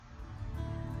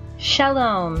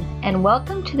Shalom, and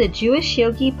welcome to the Jewish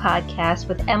Yogi Podcast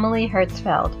with Emily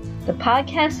Hertzfeld, the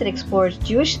podcast that explores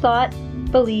Jewish thought,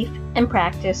 belief, and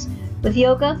practice with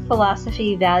yoga,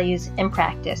 philosophy, values, and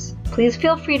practice. Please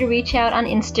feel free to reach out on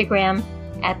Instagram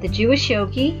at The Jewish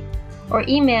Yogi or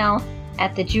email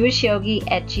at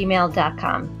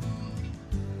thejewishyogi@gmail.com.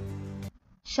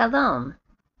 Shalom.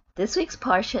 This week's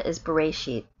Parsha is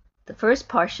Berasheet, the first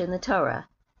Parsha in the Torah.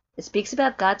 It speaks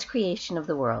about God's creation of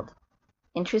the world.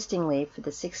 Interestingly, for the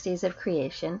 6 days of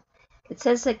creation, it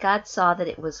says that God saw that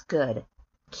it was good,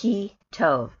 ki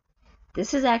tov.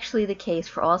 This is actually the case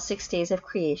for all 6 days of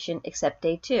creation except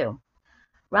day 2.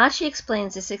 Rashi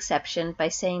explains this exception by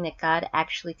saying that God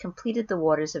actually completed the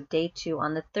waters of day 2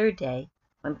 on the 3rd day,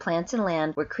 when plants and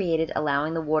land were created,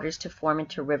 allowing the waters to form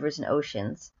into rivers and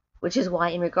oceans, which is why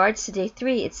in regards to day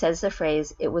 3 it says the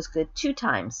phrase, "it was good 2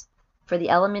 times," for the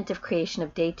element of creation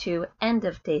of day 2 and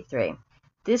of day 3.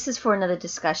 This is for another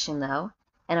discussion, though,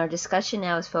 and our discussion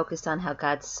now is focused on how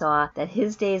God saw that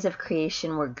his days of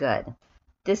creation were good.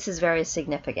 This is very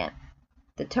significant.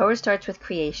 The Torah starts with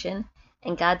creation,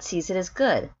 and God sees it as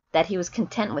good, that he was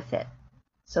content with it.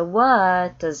 So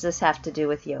what does this have to do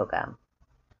with yoga?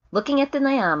 Looking at the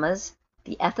niyamas,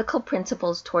 the ethical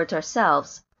principles towards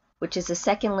ourselves, which is the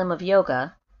second limb of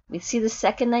yoga, we see the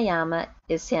second niyama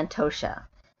is Santosha.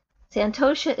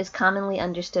 Santosha is commonly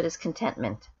understood as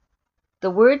contentment. The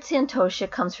word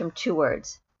Santosha comes from 2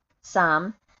 words,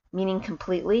 Sam, meaning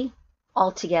completely,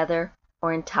 altogether,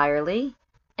 or entirely,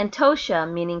 and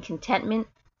Tosha, meaning contentment,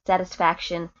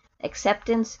 satisfaction,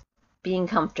 acceptance, being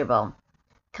comfortable.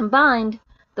 Combined,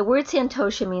 the word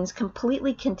Santosha means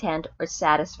completely content or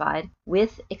satisfied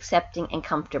with, accepting, and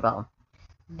comfortable.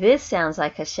 This sounds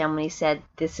like Hashem when he said,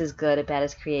 "This is good" about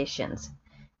his creations.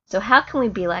 So how can we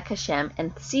be like Hashem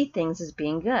and see things as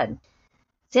being good?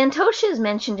 Santosha is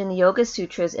mentioned in the Yoga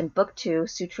Sutras in Book 2,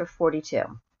 Sutra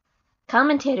 42.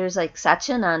 Commentators like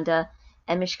Satyananda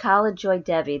and Mishkala Joy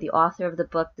Devi, the author of the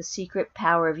book The Secret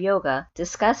Power of Yoga,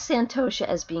 discuss Santosha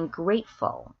as being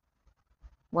grateful.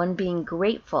 One being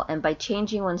grateful, and by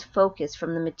changing one's focus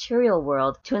from the material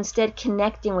world to instead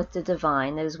connecting with the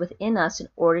divine that is within us in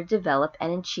order to develop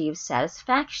and achieve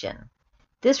satisfaction.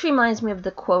 This reminds me of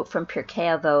the quote from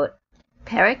Pirkei Avot,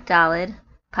 Perek Daled,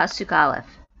 Pasuk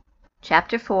Aleph,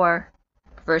 Chapter 4,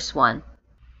 Verse 1,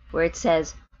 where it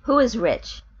says, "Who is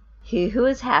rich? He who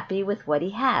is happy with what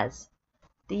he has."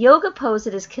 The yoga pose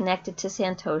that is connected to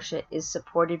Santosha is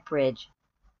supported bridge,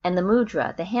 and the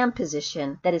mudra, the hand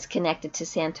position, that is connected to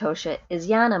Santosha is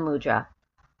Yana Mudra,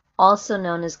 also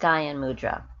known as Gyan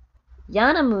Mudra.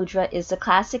 Yana Mudra is the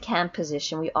classic hand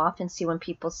position we often see when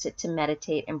people sit to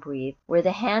meditate and breathe, where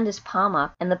the hand is palm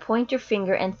up and the pointer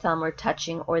finger and thumb are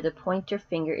touching, or the pointer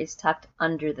finger is tucked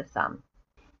under the thumb.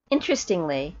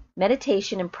 Interestingly,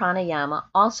 meditation and pranayama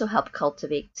also help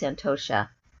cultivate Santosha,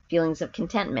 feelings of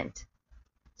contentment.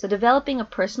 So developing a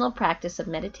personal practice of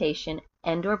meditation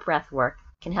and/or breath work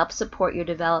can help support your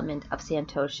development of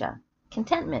Santosha,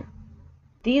 contentment.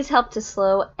 These help to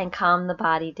slow and calm the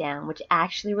body down, which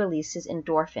actually releases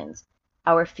endorphins,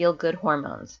 our feel-good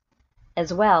hormones.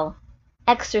 As well,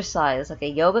 exercise, like a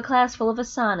yoga class full of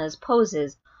asanas,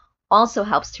 poses, also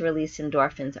helps to release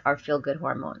endorphins, our feel-good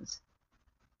hormones.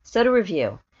 So to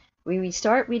review, we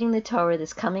restart reading the Torah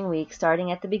this coming week,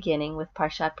 starting at the beginning with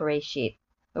Parshat Bereshit,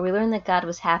 where we learn that God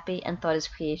was happy and thought his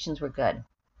creations were good.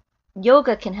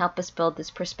 Yoga can help us build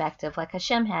this perspective like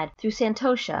Hashem had through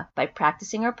Santosha by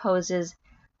practicing our poses,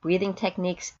 breathing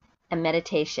techniques, and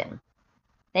meditation.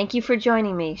 Thank you for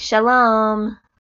joining me. Shalom!